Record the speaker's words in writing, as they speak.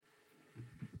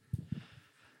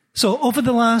So over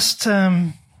the last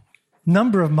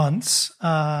number of months,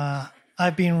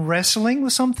 I've been wrestling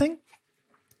with something.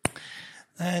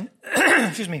 And,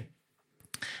 excuse me,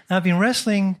 I've been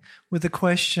wrestling with the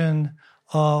question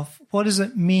of what does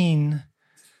it mean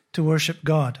to worship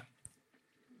God?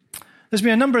 There's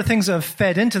been a number of things that have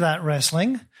fed into that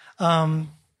wrestling. One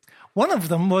of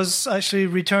them was actually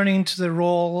returning to the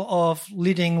role of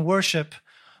leading worship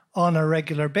on a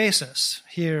regular basis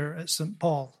here at St.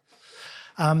 Paul.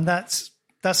 That's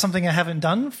something I haven't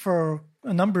done for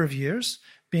a number of years,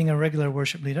 being a regular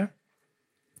worship leader.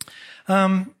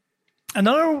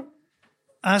 Another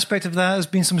aspect of that has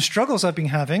been some struggles I've been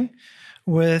having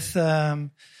with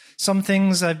some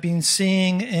things I've been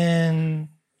seeing in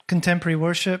contemporary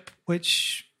worship,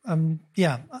 which,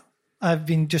 I've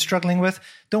been just struggling with.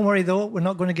 Don't worry, though, we're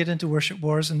not going to get into worship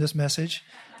wars in this message.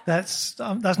 That's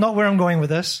not where I'm going with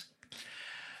this.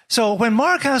 So when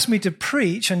Mark asked me to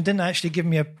preach and didn't actually give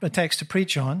me a text to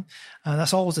preach on,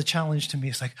 that's always a challenge to me.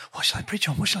 It's like, what shall I preach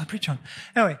on? What shall I preach on?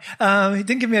 Anyway, he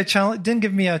didn't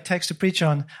give me a text to preach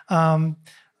on.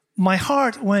 My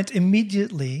heart went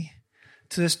immediately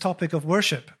to this topic of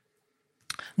worship.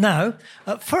 Now,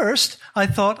 at first, I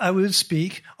thought I would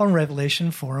speak on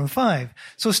Revelation 4 and 5.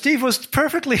 So Steve was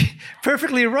perfectly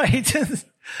right.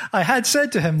 I had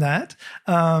said to him that,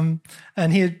 and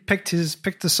he had picked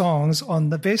the songs on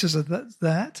the basis of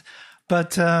that.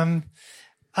 But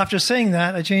after saying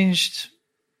that, I changed.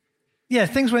 Yeah,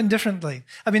 things went differently.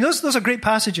 I mean, those are great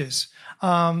passages.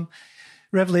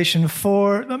 Revelation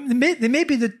 4, they may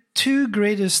be the two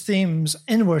greatest themes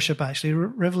in worship, actually.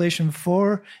 Revelation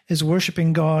 4 is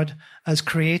worshiping God as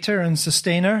creator and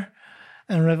sustainer,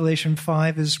 and Revelation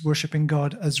 5 is worshiping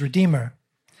God as redeemer.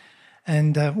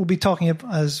 And we'll be talking,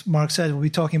 as Mark said, we'll be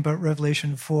talking about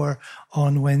Revelation 4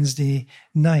 on Wednesday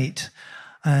night.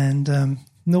 And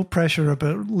no pressure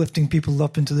about lifting people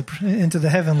up into the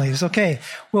heavenlies. Okay,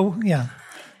 well, yeah,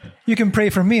 you can pray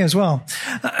for me as well.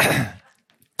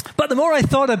 But the more I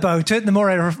thought about it, the more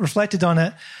I reflected on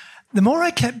it, the more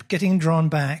I kept getting drawn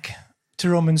back to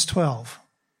Romans 12,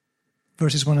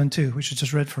 verses 1 and 2, which was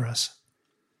just read for us.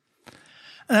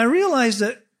 And I realized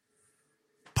that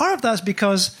part of that's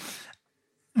because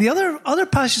the other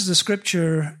passages of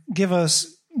Scripture give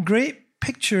us great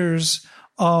pictures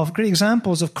of, great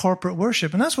examples of corporate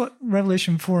worship. And that's what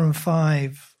Revelation 4 and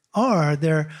 5 are.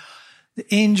 They're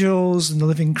the angels and the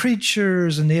living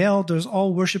creatures and the elders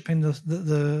all worshiping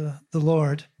the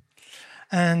Lord.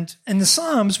 And in the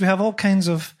Psalms, we have all kinds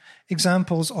of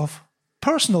examples of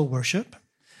personal worship.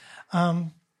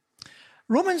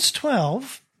 Romans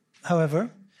 12,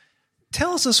 however,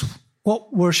 tells us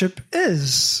what worship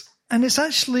is. And it's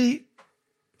actually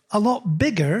a lot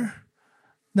bigger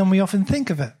than we often think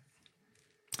of it.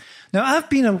 Now, I've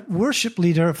been a worship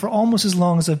leader for almost as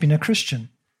long as I've been a Christian.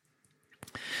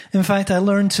 In fact, I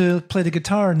learned to play the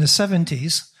guitar in the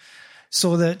 70s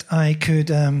so that I could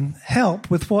help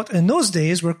with what in those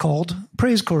days were called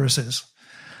praise choruses.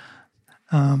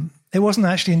 It wasn't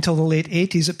actually until the late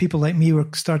 80s that people like me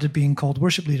started being called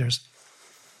worship leaders.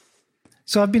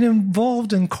 So I've been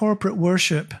involved in corporate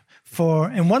worship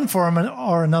in one form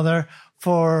or another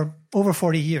for over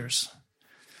 40 years.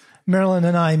 Marilyn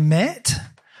and I met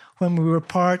when we were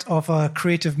part of a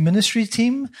creative ministry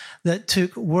team that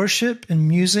took worship and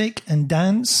music and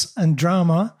dance and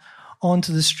drama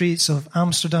onto the streets of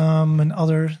Amsterdam and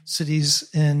other cities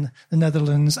in the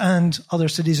Netherlands and other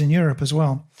cities in Europe as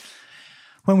well.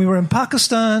 When we were in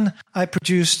Pakistan, I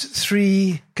produced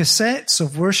 3 cassettes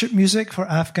of worship music for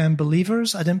Afghan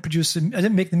believers. I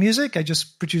didn't make the music, I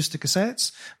just produced the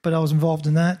cassettes, but I was involved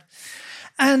in that.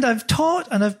 And I've taught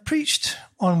and I've preached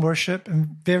on worship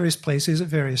in various places at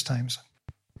various times.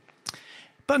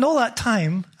 But in all that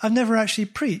time, I've never actually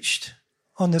preached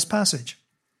on this passage,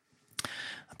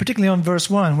 particularly on verse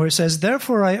 1, where it says,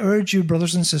 "Therefore I urge you,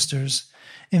 brothers and sisters,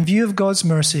 in view of God's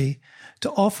mercy, to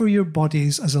offer your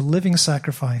bodies as a living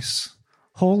sacrifice,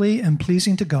 holy and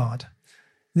pleasing to God.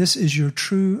 This is your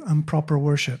true and proper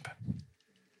worship."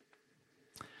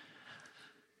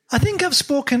 I think I've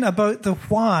spoken about the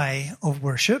why of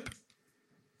worship,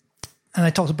 and I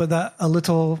talked about that a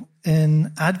little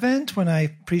in Advent when I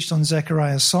preached on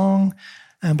Zechariah's song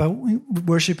and about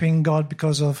worshiping God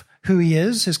because of who he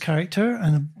is, his character,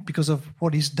 and because of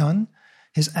what he's done,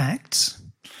 his acts.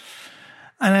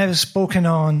 And I've spoken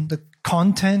on the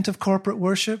content of corporate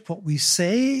worship, what we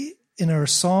say in our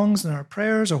songs and our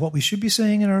prayers, or what we should be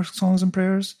saying in our songs and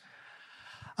prayers.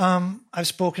 I've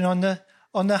spoken on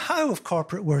the how of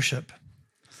corporate worship.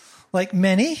 Like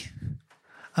many,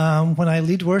 when I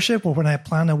lead worship or when I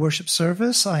plan a worship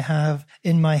service, I have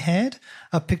in my head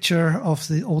a picture of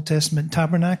the Old Testament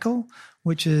tabernacle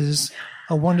which is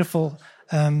a wonderful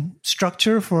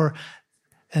structure for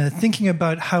thinking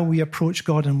about how we approach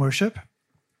God in worship.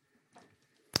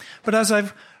 But as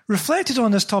I've reflected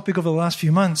on this topic over the last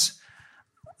few months,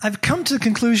 I've come to the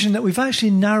conclusion that we've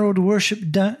actually narrowed worship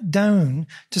down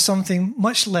to something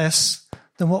much less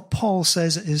than what Paul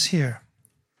says it is here.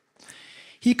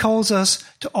 He calls us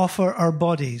to offer our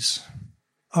bodies,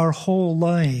 our whole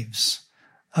lives,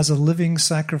 as a living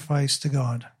sacrifice to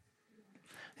God.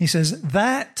 He says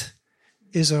that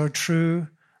is our true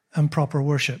and proper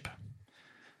worship,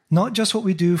 not just what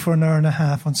we do for an hour and a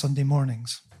half on Sunday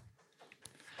mornings.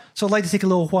 So I'd like to take a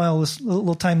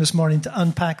little time this morning to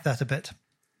unpack that a bit.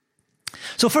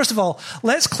 So first of all,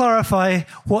 let's clarify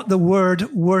what the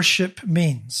word worship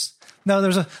means. Now,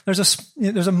 there's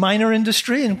a minor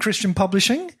industry in Christian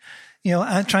publishing,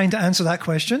 trying to answer that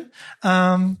question.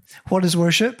 What is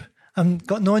worship? I've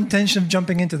got no intention of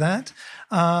jumping into that.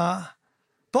 But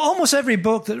almost every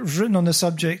book that's written on the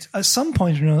subject, at some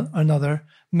point or another,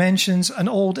 mentions an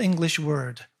old English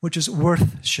word, which is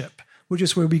worthship, which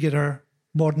is where we get our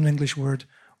modern English word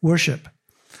worship.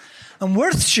 And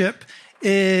worthship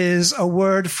is a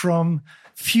word from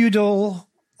feudal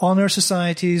honor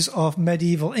societies of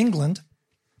medieval England,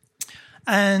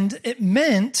 and it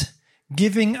meant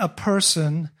giving a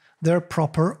person their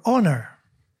proper honor,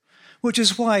 which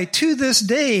is why to this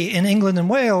day in England and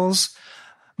Wales,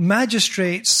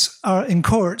 magistrates in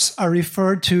courts are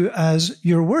referred to as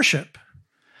your worship,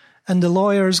 and the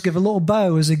lawyers give a little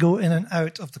bow as they go in and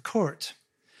out of the court.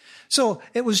 So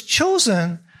it was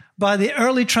chosen by the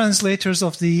early translators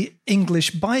of the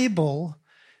English Bible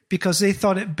because they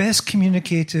thought it best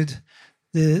communicated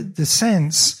the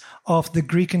sense of the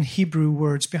Greek and Hebrew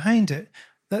words behind it,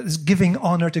 that is giving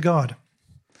honor to God.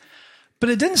 But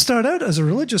it didn't start out as a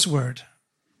religious word.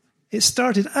 It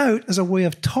started out as a way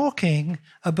of talking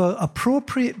about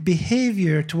appropriate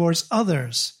behavior towards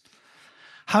others,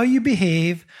 how you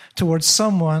behave towards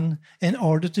someone in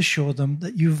order to show them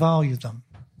that you value them.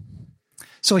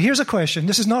 So here's a question.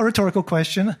 This is not a rhetorical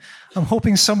question. I'm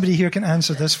hoping somebody here can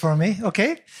answer this for me,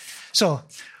 okay? So,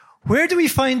 where do we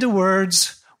find the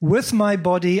words, "With my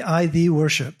body I thee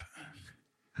worship"?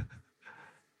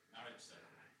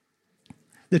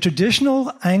 The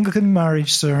traditional Anglican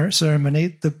marriage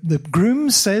ceremony, the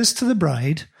groom says to the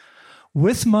bride,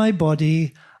 "With my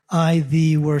body I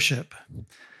thee worship."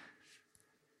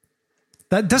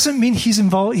 That doesn't mean he's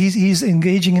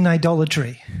engaging in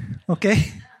idolatry,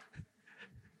 okay?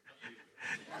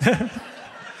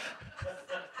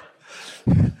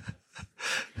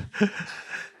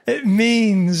 It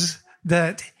means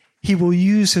that he will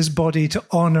use his body to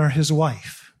honor his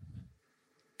wife.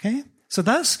 Okay? So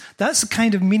that's the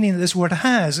kind of meaning that this word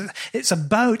has. It's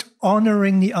about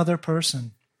honoring the other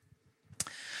person.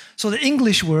 So the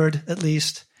English word, at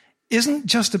least, isn't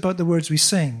just about the words we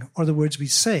sing or the words we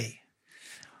say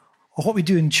or what we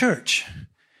do in church.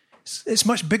 It's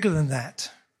much bigger than that.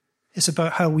 It's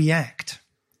about how we act.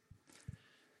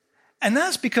 And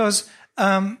that's because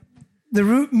the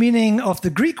root meaning of the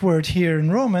Greek word here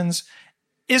in Romans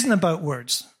isn't about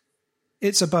words.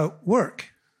 It's about work.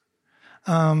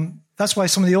 That's why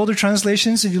some of the older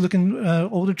translations, if you look in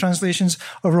older translations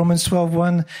of Romans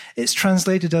 12:1, it's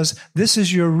translated as, "This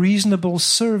is your reasonable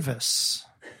service."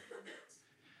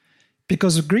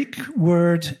 Because the Greek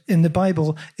word in the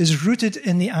Bible is rooted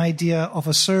in the idea of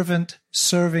a servant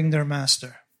serving their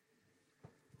master.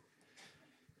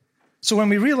 So when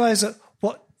we realize that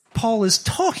what Paul is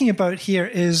talking about here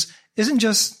isn't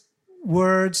just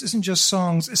words, isn't just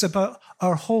songs, it's about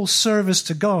our whole service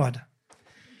to God.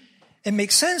 It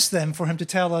makes sense then for him to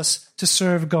tell us to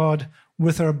serve God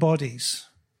with our bodies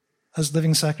as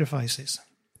living sacrifices.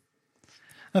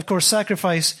 And of course,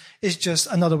 sacrifice is just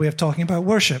another way of talking about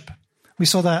worship. We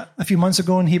saw that a few months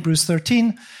ago in Hebrews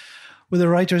 13, where the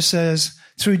writer says,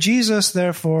 "Through Jesus,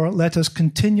 therefore, let us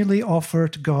continually offer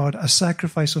to God a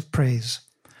sacrifice of praise,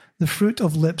 the fruit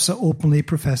of lips that openly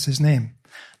profess his name."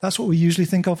 That's what we usually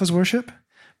think of as worship.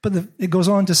 But it goes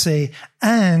on to say,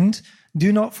 "And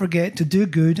do not forget to do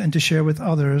good and to share with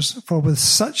others, for with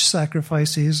such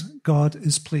sacrifices God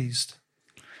is pleased."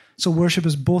 So worship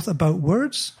is both about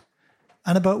words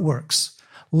and about works.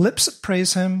 Lips that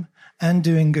praise him and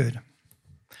doing good.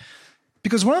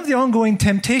 Because one of the ongoing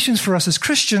temptations for us as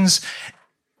Christians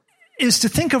is to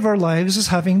think of our lives as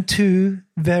having two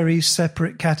very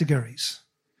separate categories.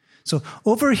 So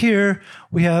over here,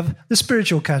 we have the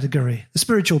spiritual category, the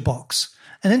spiritual box.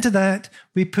 And into that,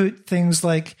 we put things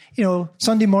like,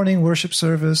 Sunday morning worship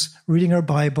service, reading our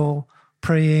Bible,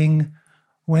 praying,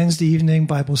 Wednesday evening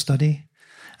Bible study.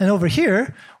 And over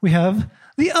here, we have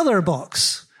the other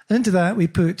box. And into that, we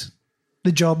put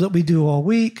the job that we do all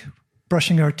week,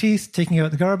 brushing our teeth, taking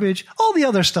out the garbage, all the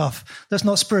other stuff that's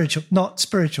not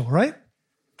spiritual, right?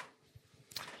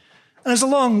 And there's a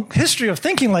long history of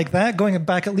thinking like that, going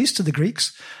back at least to the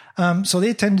Greeks. So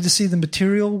they tended to see the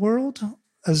material world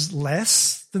as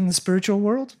less than the spiritual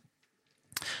world.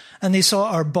 And they saw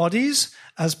our bodies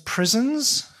as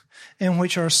prisons in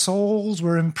which our souls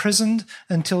were imprisoned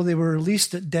until they were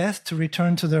released at death to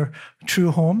return to their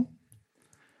true home.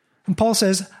 And Paul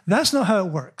says, that's not how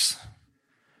it works.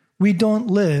 We don't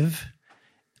live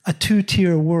a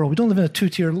two-tier world. We don't live in a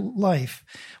two-tier life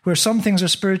where some things are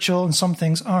spiritual and some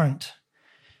things aren't.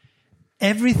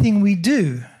 Everything we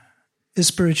do is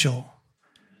spiritual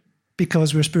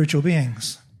because we're spiritual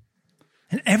beings.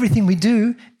 And everything we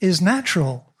do is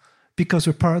natural because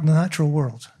we're part of the natural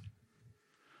world.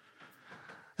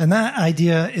 And that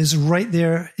idea is right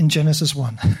there in Genesis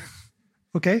 1.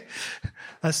 Okay?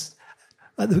 That's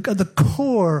at the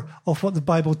core of what the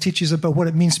Bible teaches about what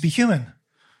it means to be human.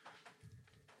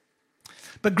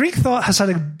 But Greek thought has had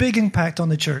a big impact on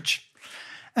the church.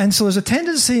 And so there's a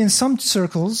tendency in some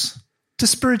circles to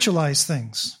spiritualize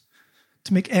things,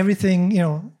 to make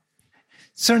everything,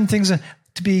 certain things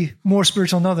to be more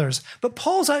spiritual than others. But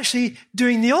Paul's actually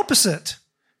doing the opposite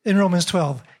in Romans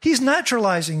 12. He's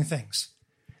naturalizing things.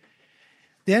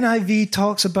 The NIV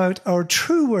talks about our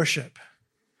true worship.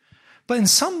 But in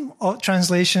some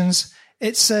translations,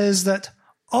 it says that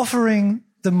offering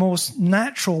the most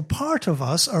natural part of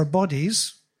us, our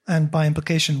bodies, and by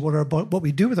implication what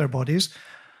we do with our bodies,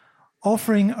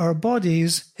 offering our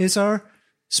bodies is our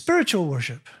spiritual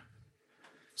worship.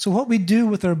 So what we do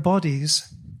with our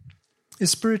bodies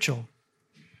is spiritual.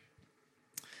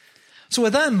 So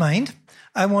with that in mind,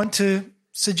 I want to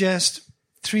suggest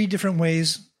 3 different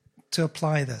ways to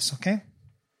apply this, okay?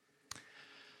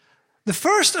 The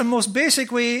first and most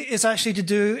basic way is actually to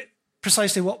do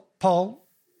precisely what Paul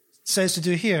says to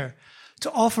do here,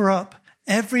 to offer up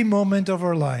every moment of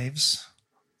our lives,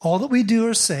 all that we do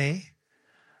or say,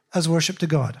 as worship to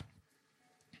God.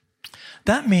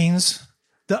 That means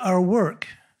that our work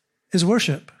is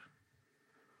worship.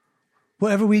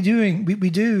 Whatever we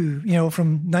do,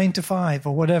 from 9 to 5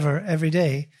 or whatever every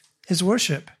day is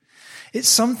worship. It's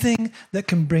something that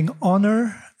can bring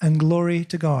honor and glory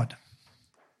to God.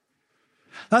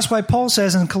 That's why Paul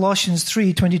says in Colossians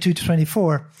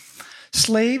 3:22-24,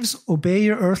 slaves, obey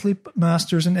your earthly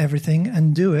masters in everything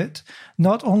and do it,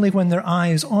 not only when their eye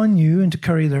is on you and to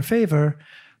curry their favor,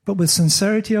 but with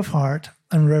sincerity of heart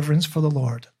and reverence for the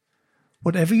Lord.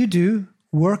 Whatever you do,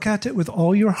 work at it with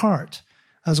all your heart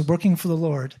as working for the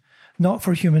Lord, not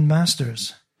for human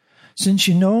masters, since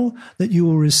you know that you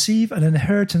will receive an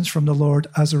inheritance from the Lord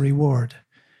as a reward.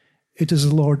 It is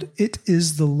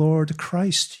the Lord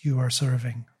Christ you are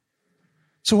serving.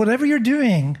 So whatever you're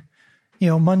doing,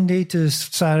 Monday to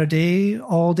Saturday,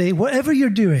 all day, whatever you're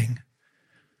doing,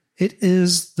 it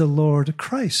is the Lord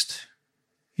Christ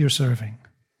you're serving.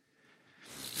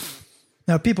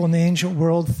 Now, people in the ancient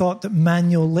world thought that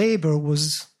manual labor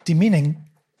was demeaning,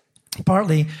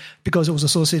 partly because it was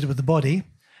associated with the body.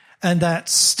 And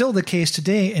that's still the case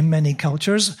today in many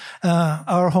cultures.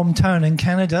 Our hometown in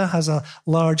Canada has a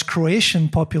large Croatian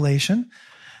population.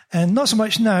 And not so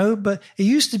much now, but it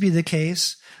used to be the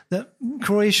case that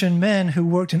Croatian men who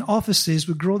worked in offices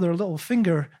would grow their little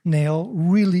fingernail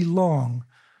really long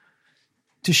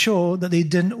to show that they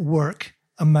didn't work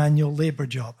a manual labor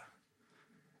job.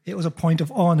 It was a point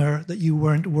of honor that you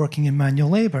weren't working in manual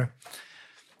labor.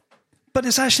 But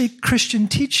it's actually Christian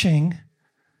teaching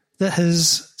that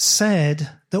has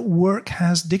said that work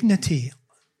has dignity.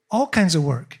 All kinds of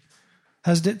work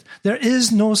has there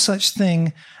is no such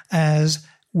thing as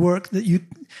work that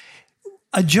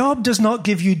a job does not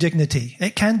give you dignity.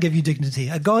 It can't give you dignity.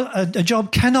 A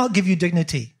job cannot give you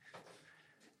dignity.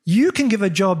 You can give a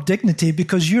job dignity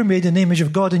because you're made in the image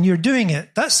of God and you're doing it.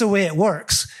 That's the way it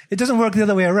works. It doesn't work the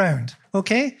other way around,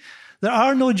 okay? There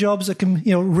are no jobs that can,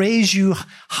 raise you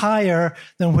higher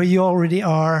than where you already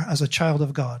are as a child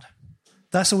of God.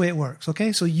 That's the way it works,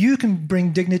 okay? So you can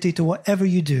bring dignity to whatever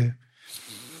you do.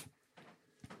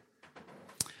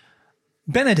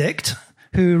 Benedict,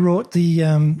 who wrote the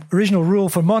original rule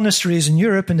for monasteries in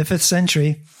Europe in the 5th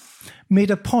century, made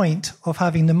a point of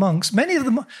having the monks. Many of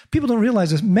them, people don't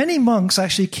realize this, many monks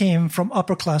actually came from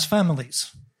upper-class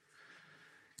families.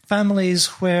 Families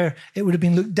where it would have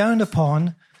been looked down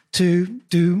upon to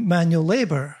do manual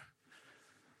labor.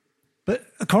 But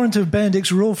according to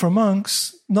Benedict's rule for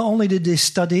monks, not only did they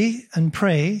study and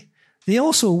pray, they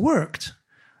also worked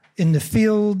in the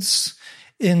fields,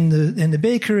 in the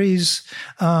bakeries,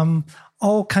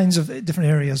 all kinds of different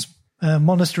areas.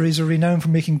 Monasteries are renowned for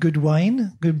making good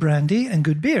wine, good brandy, and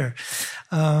good beer.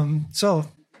 So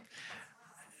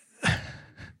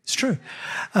it's true.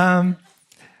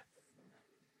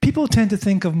 People tend to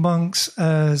think of monks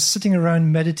as sitting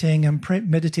around meditating and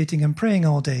praying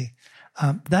all day.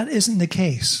 That isn't the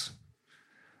case.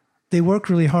 They work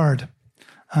really hard.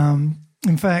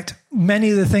 In fact, many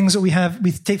of the things that we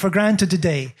take for granted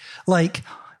today, like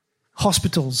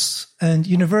hospitals and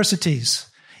universities,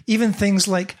 even things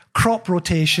like crop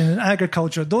rotation and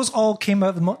agriculture, those all came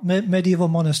out of medieval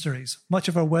monasteries. Much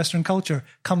of our Western culture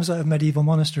comes out of medieval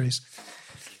monasteries.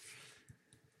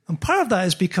 And part of that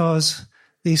is because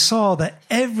they saw that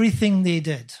everything they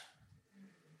did,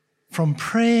 from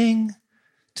praying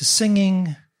to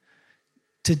singing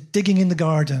to digging in the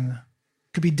garden,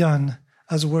 could be done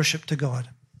as worship to God.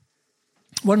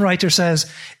 One writer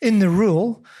says, in the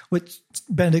rule,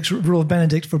 rule of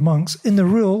Benedict for monks, in the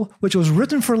rule, which was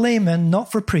written for laymen,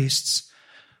 not for priests,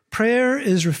 prayer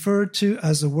is referred to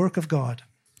as the work of God.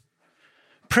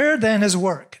 Prayer then is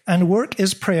work, and work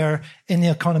is prayer in the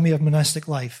economy of monastic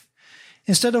life.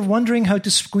 Instead of wondering how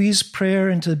to squeeze prayer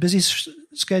into the busy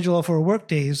schedule of our work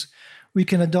days, we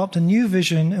can adopt a new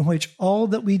vision in which all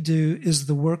that we do is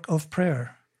the work of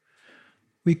prayer.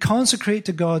 We consecrate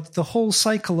to God the whole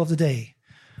cycle of the day,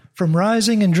 from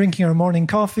rising and drinking our morning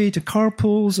coffee to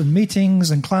carpools and meetings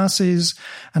and classes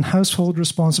and household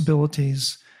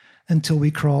responsibilities until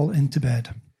we crawl into bed.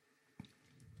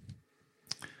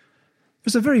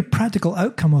 There's a very practical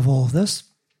outcome of all of this,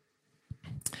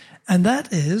 and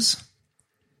that is,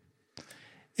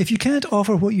 if you can't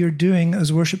offer what you're doing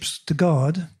as worship to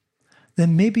God,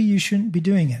 then maybe you shouldn't be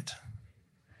doing it.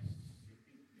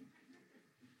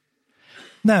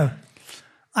 Now,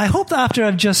 I hope that after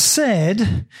I've just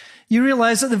said, you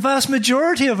realize that the vast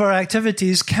majority of our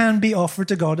activities can be offered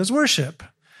to God as worship.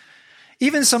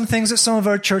 Even some things that some of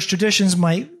our church traditions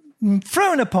might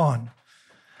frown upon.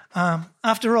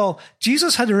 After all,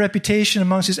 Jesus had a reputation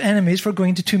amongst his enemies for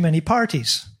going to too many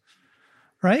parties.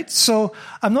 Right? So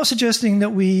I'm not suggesting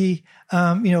that we,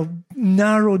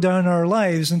 narrow down our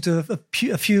lives into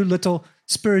a few little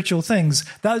spiritual things.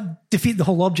 That would defeat the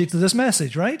whole object of this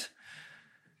message, right?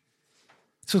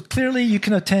 So clearly you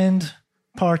can attend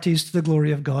parties to the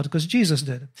glory of God because Jesus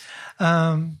did.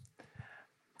 And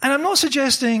I'm not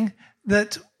suggesting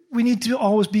that we need to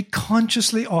always be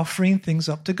consciously offering things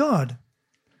up to God.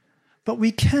 But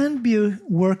we can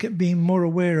work at being more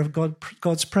aware of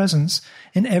God's presence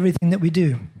in everything that we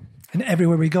do and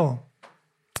everywhere we go.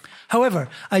 However,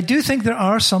 I do think there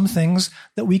are some things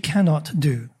that we cannot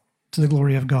do to the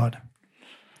glory of God.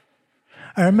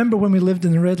 I remember when we lived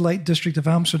in the red light district of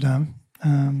Amsterdam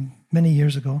many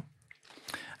years ago.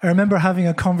 I remember having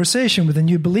a conversation with a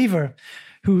new believer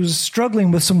who was struggling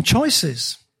with some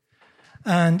choices.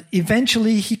 And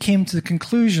eventually he came to the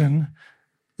conclusion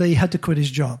that he had to quit his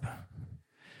job,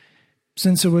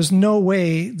 since there was no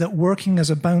way that working as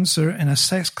a bouncer in a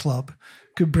sex club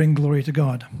could bring glory to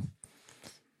God.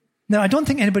 Now, I don't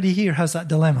think anybody here has that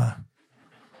dilemma.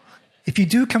 If you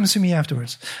do, come see me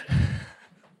afterwards.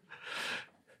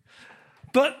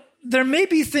 But there may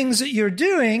be things that you're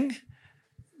doing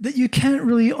that you can't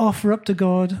really offer up to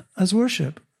God as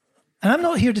worship. And I'm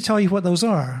not here to tell you what those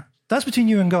are. That's between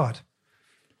you and God.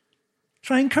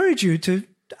 So I encourage you to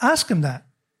ask him that.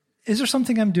 Is there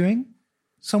something I'm doing,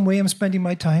 some way I'm spending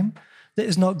my time that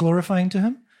is not glorifying to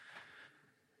him?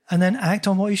 And then act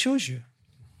on what he shows you.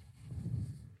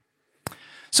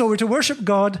 So we're to worship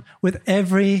God with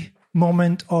every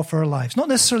moment of our lives. Not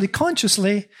necessarily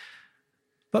consciously,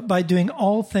 but by doing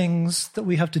all things that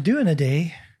we have to do in a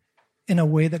day in a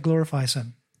way that glorifies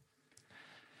him.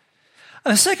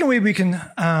 A second way we can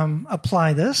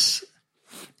apply this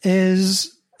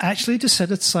is actually to set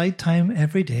aside time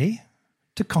every day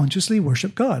to consciously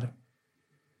worship God.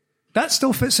 That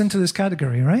still fits into this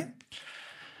category, right?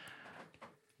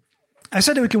 I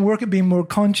said that we can work at being more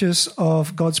conscious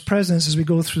of God's presence as we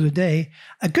go through the day.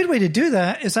 A good way to do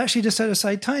that is actually to set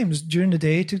aside times during the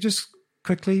day to just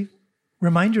quickly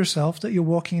remind yourself that you're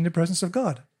walking in the presence of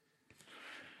God.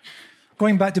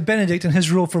 Going back to Benedict and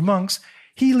his rule for monks,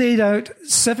 he laid out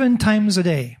 7 times a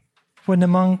day when the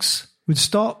monks would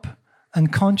stop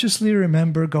and consciously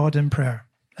remember God in prayer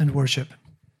and worship.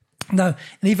 Now,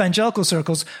 in evangelical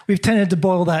circles, we've tended to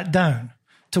boil that down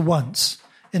to once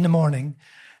in the morning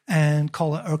and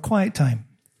call it our quiet time.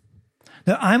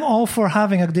 Now, I'm all for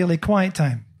having a daily quiet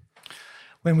time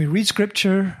when we read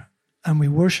scripture and we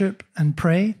worship and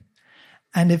pray.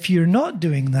 And if you're not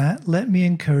doing that, let me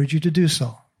encourage you to do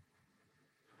so.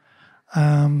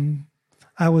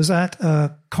 I was at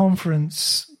a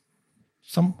conference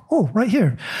right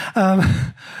here.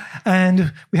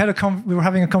 And we were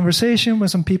having a conversation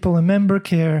with some people in member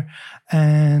care,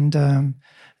 and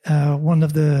one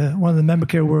of the member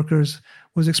care workers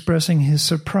was expressing his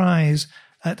surprise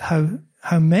at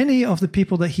how many of the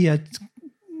people that he had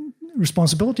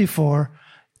responsibility for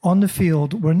on the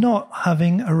field were not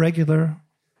having a regular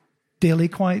daily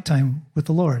quiet time with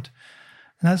the Lord.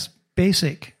 And that's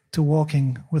basic to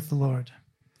walking with the Lord.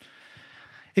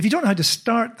 If you don't know how to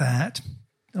start that,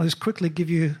 I'll just quickly give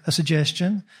you a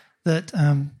suggestion that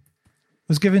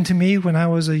was given to me when I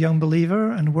was a young believer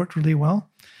and worked really well.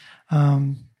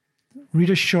 Read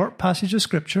a short passage of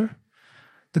Scripture.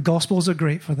 The Gospels are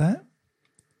great for that,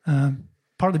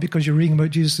 partly because you're reading about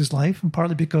Jesus' life and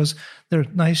partly because they're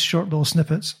nice, short little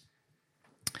snippets.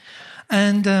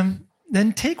 And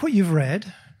then take what you've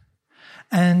read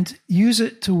and use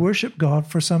it to worship God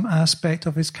for some aspect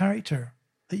of his character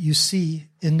that you see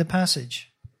in the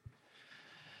passage.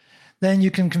 Then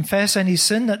you can confess any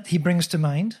sin that he brings to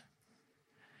mind.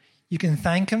 You can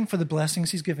thank him for the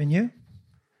blessings he's given you.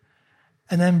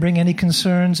 And then bring any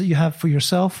concerns that you have for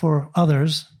yourself or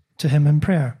others to him in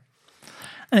prayer.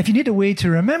 And if you need a way to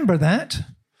remember that,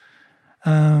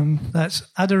 that's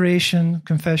adoration,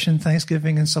 confession,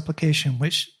 thanksgiving, and supplication,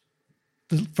 which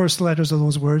the first letters of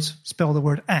those words spell the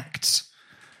word acts.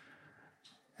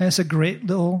 And it's a great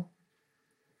little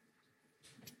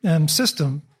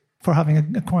system for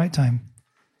having a quiet time.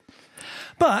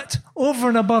 But over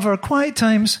and above our quiet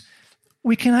times,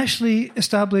 we can actually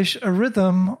establish a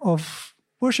rhythm of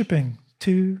worshiping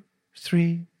 2,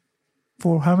 3,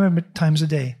 4, however many times a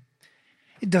day.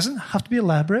 It doesn't have to be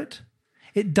elaborate.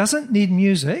 It doesn't need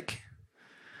music.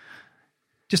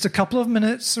 Just a couple of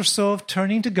minutes or so of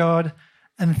turning to God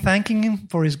and thanking him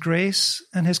for his grace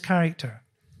and his character.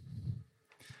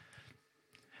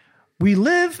 We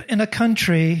live in a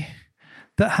country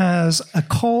that has a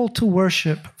call to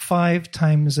worship 5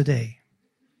 times a day.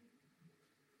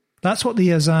 That's what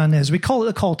the azan is. We call it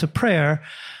a call to prayer,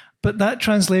 but that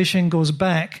translation goes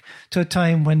back to a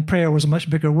time when prayer was a much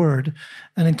bigger word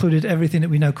and included everything that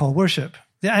we now call worship.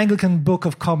 The Anglican Book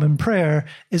of Common Prayer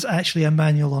is actually a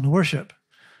manual on worship.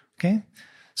 Okay?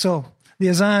 So the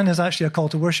azan is actually a call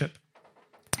to worship.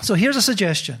 So here's a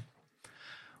suggestion.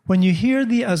 When you hear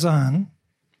the azan,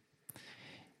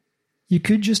 you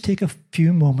could just take a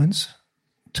few moments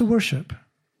to worship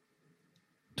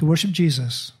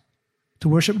Jesus, to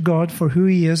worship God for who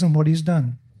he is and what he's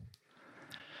done.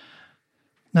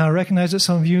 Now, I recognize that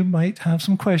some of you might have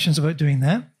some questions about doing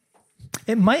that.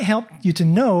 It might help you to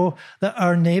know that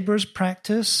our neighbor's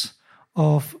practice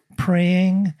of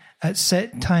praying at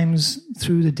set times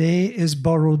through the day is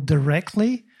borrowed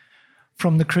directly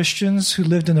from the Christians who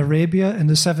lived in Arabia in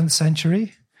the 7th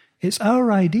century. It's our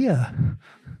idea.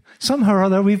 Somehow or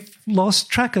other, we've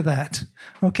lost track of that,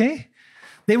 okay?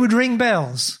 They would ring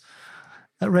bells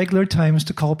at regular times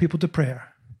to call people to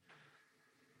prayer.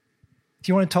 If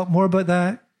you want to talk more about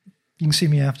that, you can see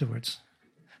me afterwards.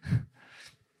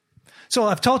 So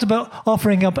I've talked about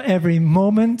offering up every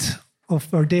moment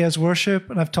of our day as worship,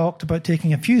 and I've talked about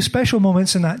taking a few special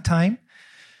moments in that time,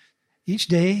 each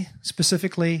day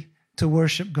specifically to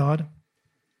worship God.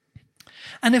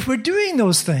 And if we're doing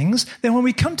those things, then when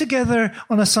we come together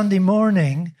on a Sunday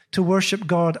morning to worship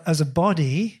God as a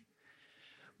body,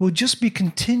 we'll just be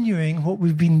continuing what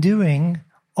we've been doing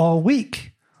all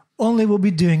week, only we'll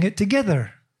be doing it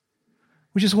together,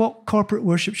 which is what corporate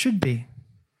worship should be.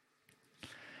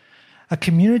 A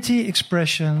community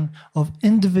expression of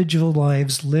individual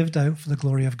lives lived out for the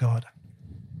glory of God.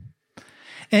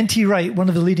 N.T. Wright, one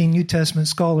of the leading New Testament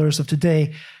scholars of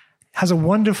today, has a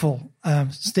wonderful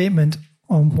statement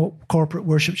on what corporate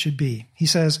worship should be. He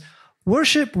says,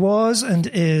 "Worship was and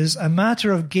is a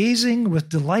matter of gazing with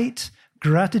delight,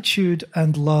 gratitude,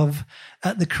 and love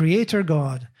at the Creator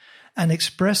God and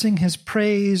expressing his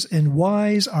praise in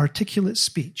wise, articulate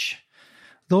speech.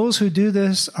 Those who do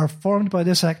this are formed by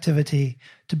this activity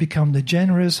to become the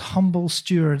generous, humble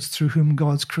stewards through whom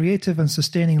God's creative and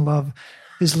sustaining love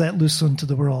is let loose into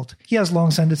the world." He has long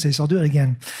sentences. I'll do it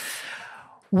again.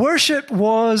 Worship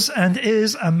was and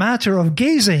is a matter of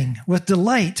gazing with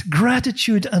delight,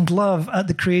 gratitude, and love at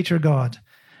the Creator God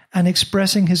and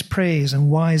expressing his praise in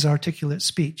wise, articulate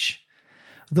speech.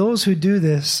 Those who do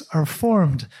this are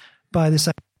formed by this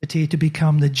activity to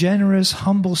become the generous,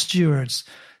 humble stewards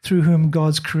through whom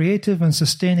God's creative and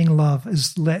sustaining love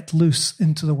is let loose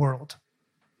into the world.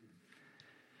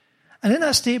 And in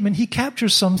that statement, he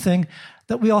captures something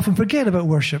that we often forget about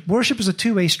worship. Worship is a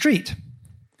two-way street.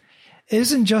 It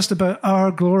isn't just about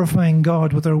our glorifying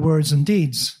God with our words and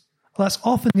deeds. Well, that's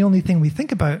often the only thing we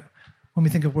think about when we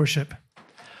think of worship.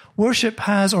 worship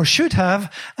has or should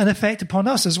have an effect upon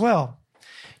us as well.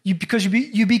 Because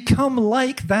you become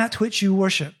like that which you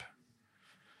worship.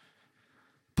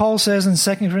 Paul says in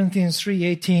 2 Corinthians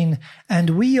 3:18,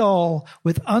 "And we all,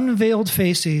 with unveiled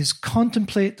faces,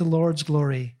 contemplate the Lord's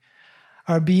glory,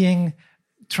 are being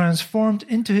transformed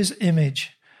into his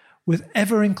image with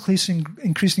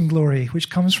ever-increasing glory, which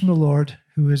comes from the Lord,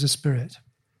 who is a Spirit."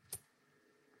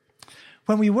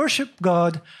 When we worship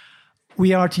God,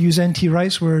 we are, to use N.T.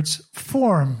 Wright's words,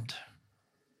 formed.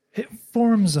 It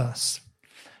forms us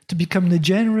to become the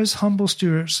generous, humble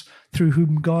stewards through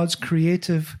whom God's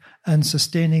creative and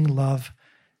sustaining love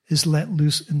is let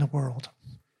loose in the world.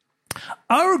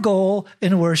 Our goal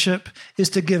in worship is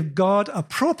to give God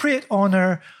appropriate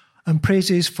honor and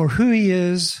praises for who he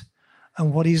is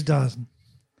and what he's done.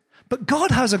 But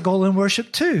God has a goal in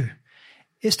worship too.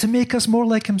 It's to make us more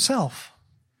like himself.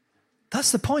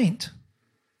 That's the point,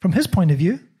 from his point of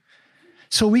view.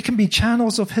 So we can be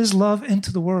channels of his love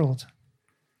into the world.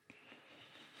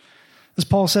 As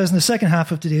Paul says in the second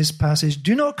half of today's passage,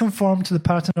 "Do not conform to the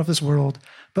pattern of this world,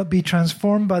 but be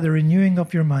transformed by the renewing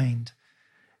of your mind.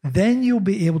 Then you'll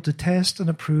be able to test and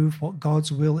approve what God's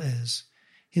will is,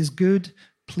 his good,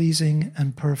 pleasing,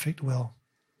 and perfect will."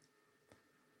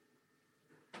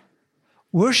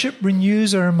 Worship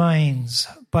renews our minds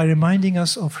by reminding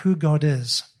us of who God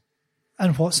is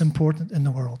and what's important in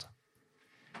the world.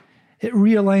 It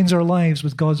realigns our lives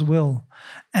with God's will,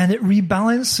 and it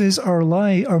rebalances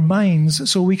our minds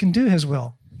so we can do his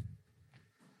will.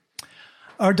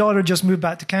 Our daughter just moved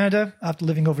back to Canada after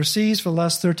living overseas for the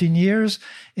last 13 years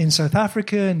in South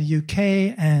Africa, in the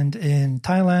UK, and in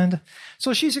Thailand.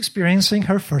 So she's experiencing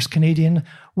her first Canadian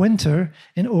winter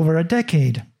in over a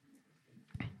decade.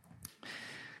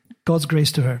 God's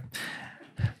grace to her.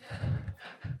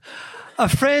 A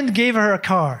friend gave her a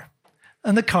car,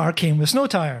 and the car came with snow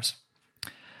tires.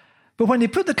 But when they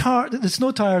put the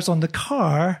snow tires on the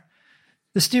car,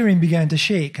 the steering began to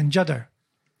shake and judder.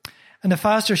 And the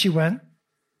faster she went,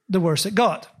 the worse it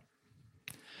got.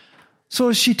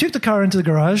 So she took the car into the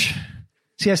garage.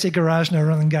 See, I say garage now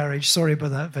rather than garage. Sorry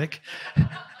about that, Vic.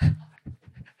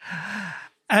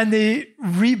 And they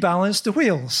rebalanced the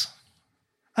wheels.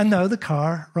 And now the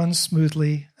car runs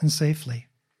smoothly and safely.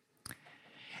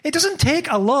 It doesn't take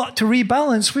a lot to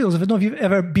rebalance wheels. I don't know if you've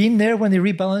ever been there when they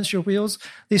rebalance your wheels.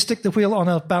 They stick the wheel on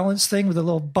a balance thing with a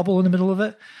little bubble in the middle of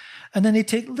it. And then they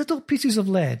take little pieces of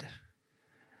lead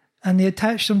and they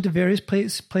attach them to various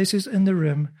places in the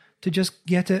room to just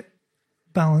get it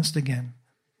balanced again.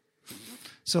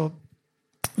 So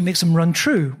it makes them run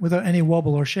true without any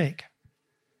wobble or shake.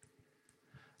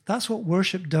 That's what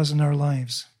worship does in our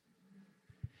lives.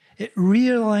 It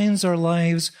realigns our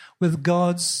lives with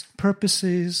God's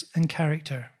purposes and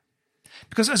character.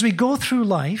 Because as we go through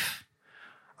life,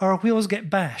 our wheels get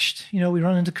bashed. You know, we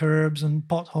run into curbs and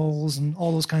potholes and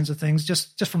all those kinds of things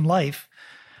just from life.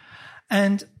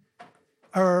 And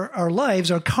our lives,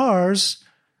 our cars,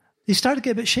 they start to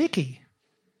get a bit shaky.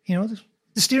 You know,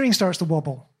 the steering starts to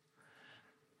wobble.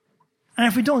 And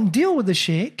if we don't deal with the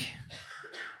shake,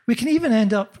 we can even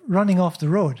end up running off the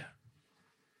road.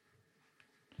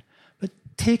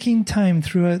 Taking time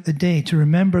throughout the day to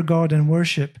remember God and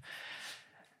worship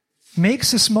makes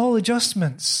the small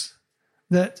adjustments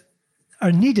that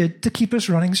are needed to keep us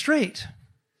running straight.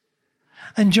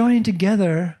 And joining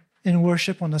together in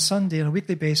worship on a Sunday on a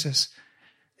weekly basis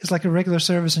is like a regular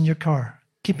service in your car,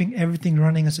 keeping everything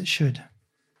running as it should.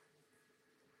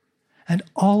 And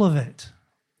all of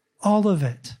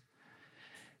it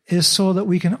is so that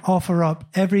we can offer up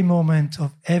every moment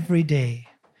of every day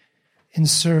in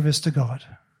service to God,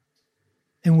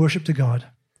 in worship to God.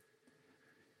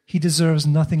 He deserves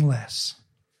nothing less.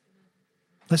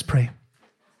 Let's pray.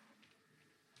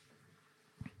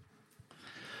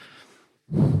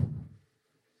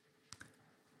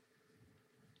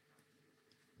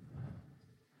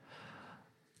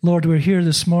 Lord, we're here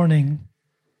this morning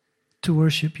to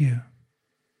worship you,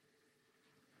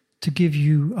 to give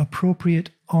you appropriate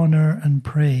honor and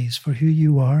praise for who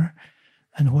you are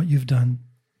and what you've done.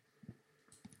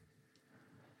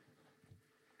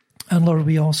 And Lord,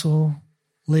 we also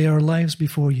lay our lives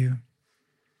before you,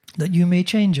 that you may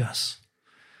change us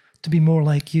to be more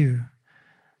like you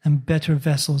and better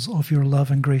vessels of your love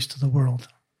and grace to the world.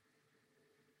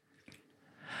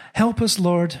 Help us,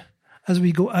 Lord, as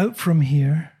we go out from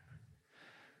here,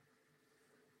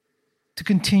 to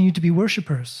continue to be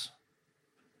worshipers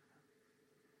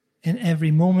in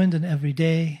every moment and every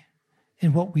day,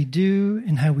 in what we do,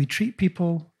 in how we treat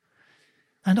people.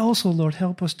 And also, Lord,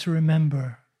 help us to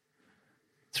remember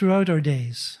throughout our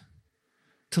days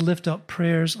to lift up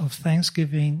prayers of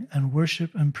thanksgiving and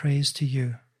worship and praise to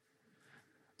you.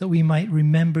 that we might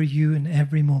remember you in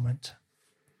every moment.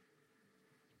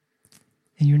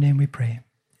 In your name we pray.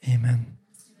 Amen.